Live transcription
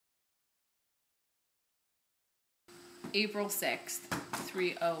April 6th,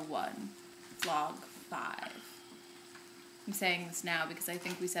 3:01, vlog 5. I'm saying this now because I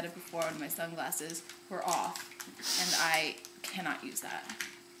think we said it before when my sunglasses were off, and I cannot use that.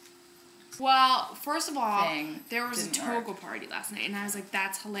 Well, first of all, there was a toga party last night, and I was like,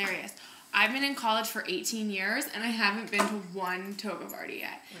 that's hilarious. I've been in college for 18 years, and I haven't been to one toga party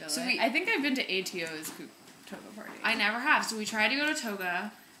yet. Really? So I think I've been to ATO's toga party. I never have. So we tried to go to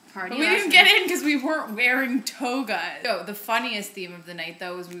toga party. But we didn't get in because we weren't wearing togas. So the funniest theme of the night,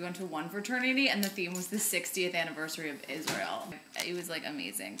 though, was we went to one fraternity, and the theme was the 60th anniversary of Israel. It was, like,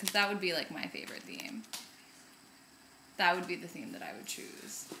 amazing, because that would be, like, my favorite theme. That would be the theme that I would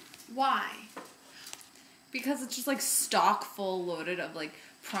choose. Why? Because it's just, like, stock full loaded of, like,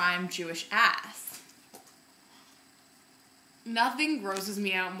 prime Jewish ass. Nothing grosses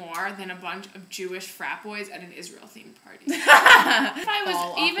me out more than a bunch of Jewish frat boys at an Israel-themed party.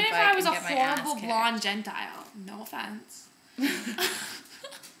 Even if I was a horrible blonde Gentile, no offense,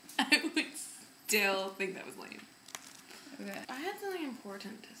 I would still think that was lame. Okay. I had something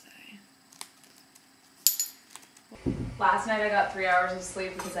important to say. Last night I got 3 hours of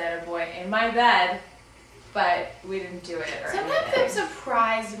sleep because I had a boy in my bed, but we didn't do it or Sometimes I'm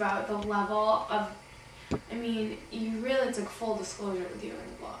surprised about the level of, I mean, you really took full disclosure with you in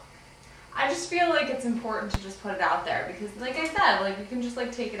the book. I just feel like it's important to just put it out there because, like I said, like, you can just,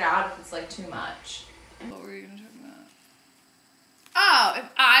 like, take it out if it's, like, too much. What were you going to talk about? Oh, if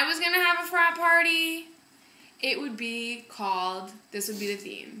I was going to have a frat party, it would be called, this would be the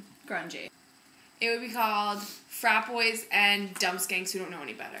theme. Grungy. It would be called Frat Boys and Dumb Skanks Who Don't Know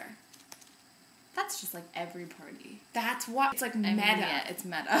Any Better. That's just, like, every party. That's what, it's like meta. Yeah, it's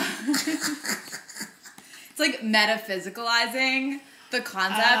meta. It's like metaphysicalizing the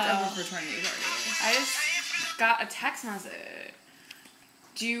concept of a fraternity party. I just got a text message.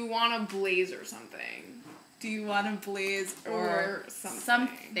 Do you want a blaze or something? Do you want a blaze or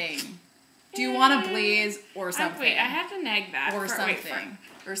something? Do you Yeah. want a blaze or something? Wait, I have to neg that. Or something.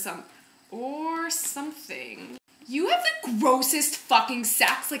 Or something. You have the grossest fucking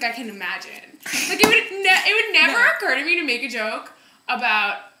sex, like, I can imagine. Like, it would never occur to me to make a joke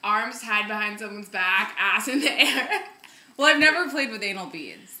about arms tied behind someone's back, ass in the air. Well, I've never played with anal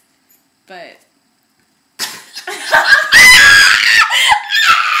beads, but...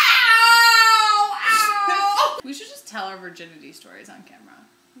 Ow! We should just tell our virginity stories on camera.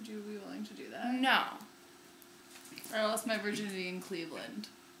 Would you be willing to do that? No. I lost my virginity in Cleveland.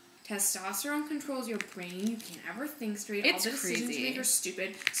 Testosterone controls your brain. You can't ever think straight. It's all the decisions crazy. you make are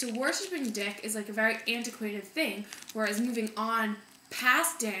stupid. So worshipping dick is like a very antiquated thing, whereas moving on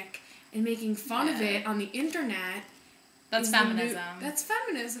past dick and making fun of it on the internet. That's feminism. That's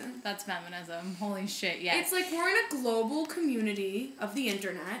feminism. That's feminism. Holy shit, yes. It's like we're in a global community of the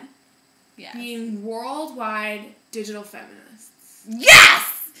internet. Yes. Being worldwide digital feminists.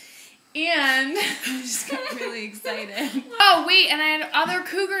 Yes! And I just got really excited. Oh, wait, and I had other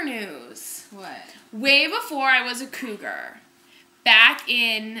cougar news. What? Way before I was a cougar, back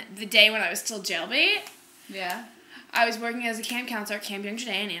in the day when I was still jailbait, Yeah. I was working as a camp counselor at Camp Young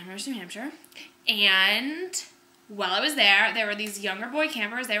today in Amherst, New Hampshire, and while I was there were these younger boy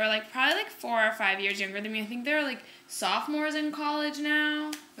campers. They were like probably like 4 or 5 years younger than me. I think they were like sophomores in college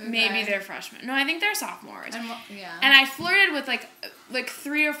now. Okay. Maybe they're freshmen. No, I think they're sophomores. Yeah. And I flirted with like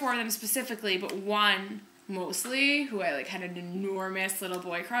 3 or 4 of them specifically, but one mostly who I like had an enormous little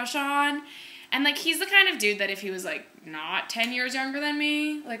boy crush on. And like he's the kind of dude that if he was like not 10 years younger than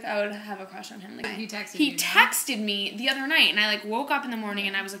me, like I would have a crush on him. Like He texted He you, texted me the other night, and I like woke up in the morning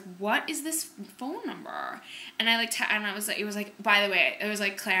and I was like, "What is this phone number?" And I like and I was like, it was like, by the way, it was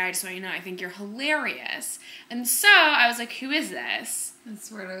like, "Claire, I just want you to know, I think you're hilarious." And so I was like, "Who is this?" I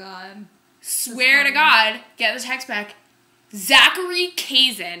swear to God. Swear to God, get the text back. Zachary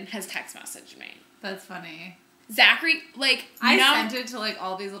Kazin has text messaged me. That's funny. Zachary, like, I sent it to, like,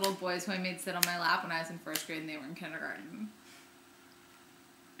 all these little boys who I made sit on my lap when I was in 1st grade and they were in kindergarten.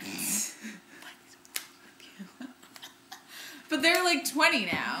 But they're, like, 20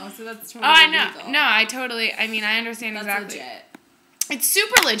 now, so that's totally I know. legal. No, I understand That's exactly. legit. It's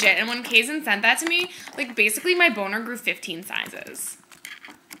super legit, and when Kazin sent that to me, like, basically my boner grew 15 sizes.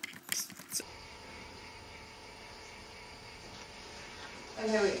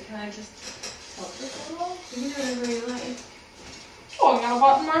 Okay, wait, can I just help this a little? You can do whatever you like. Oh, I gotta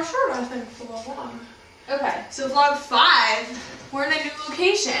button my shirt, I think, for the vlog. Okay, so vlog 5, we're in a new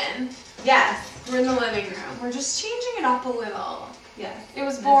location. Yes. We're in the living room. We're just changing it up a little. Yes. It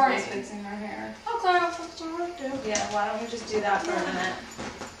was boring. Nice fixing our hair. Oh, Claire, I'll fix your hair too. Yeah, why don't we just do that for a minute?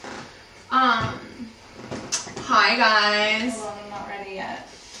 Hi guys. Hold on, I'm not ready yet.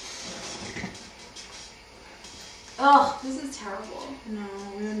 Ugh, this is terrible. No,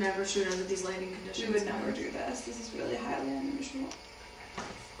 we would never shoot under these lighting conditions. We would never do this. This is really highly unusual.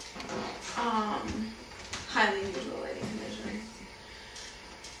 Highly unusual lighting conditions.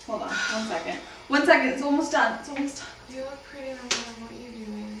 Hold on, 1 second. 1 second, it's almost done. It's almost done. You look pretty no matter what you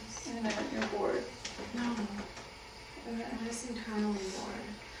do. I know, you're bored. No. Okay. I'm just internally bored.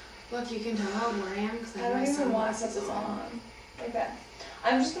 Look, you can tell how bored I am because I don't even want to put this on. Okay.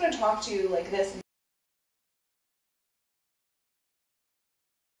 I'm just going to talk to you like this.